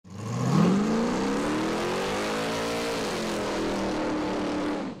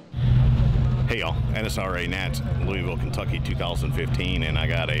Hey y'all, NSRA Nats, Louisville, Kentucky 2015, and I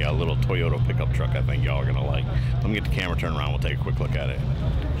got a little Toyota pickup truck I think y'all are gonna like. Let me get the camera turned around, we'll take a quick look at it.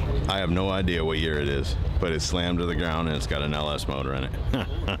 I have no idea what year it is, but it's slammed to the ground and it's got an LS motor in it,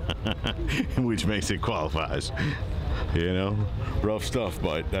 which makes it qualifies. You know, rough stuff,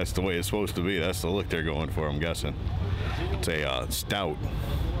 but that's the way it's supposed to be. That's the look they're going for, I'm guessing. It's a Stout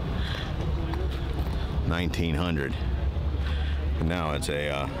 1900. Now it's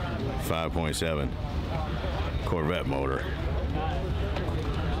a 5.7 Corvette motor.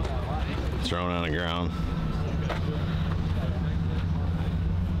 Thrown on the ground.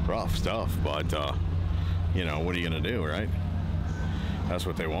 Rough stuff, but you know, what are you gonna do, right? That's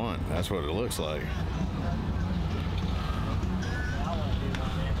what they want. That's what it looks like.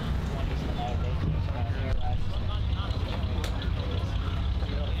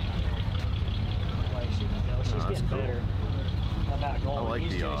 That's cool. I like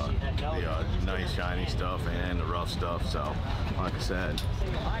the nice shiny stuff and the rough stuff. So, like I said,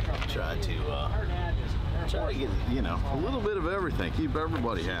 try to get, you know, a little bit of everything. Keep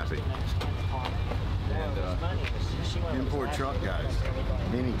everybody happy. And import truck guys,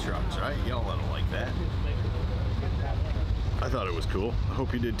 mini trucks, right? Y'all don't like that. I thought it was cool. I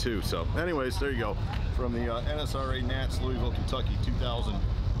hope you did too. So, anyways, there you go. From the NSRA Nats, Louisville, Kentucky,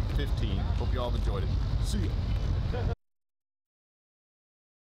 2015. Hope you all enjoyed it. See ya.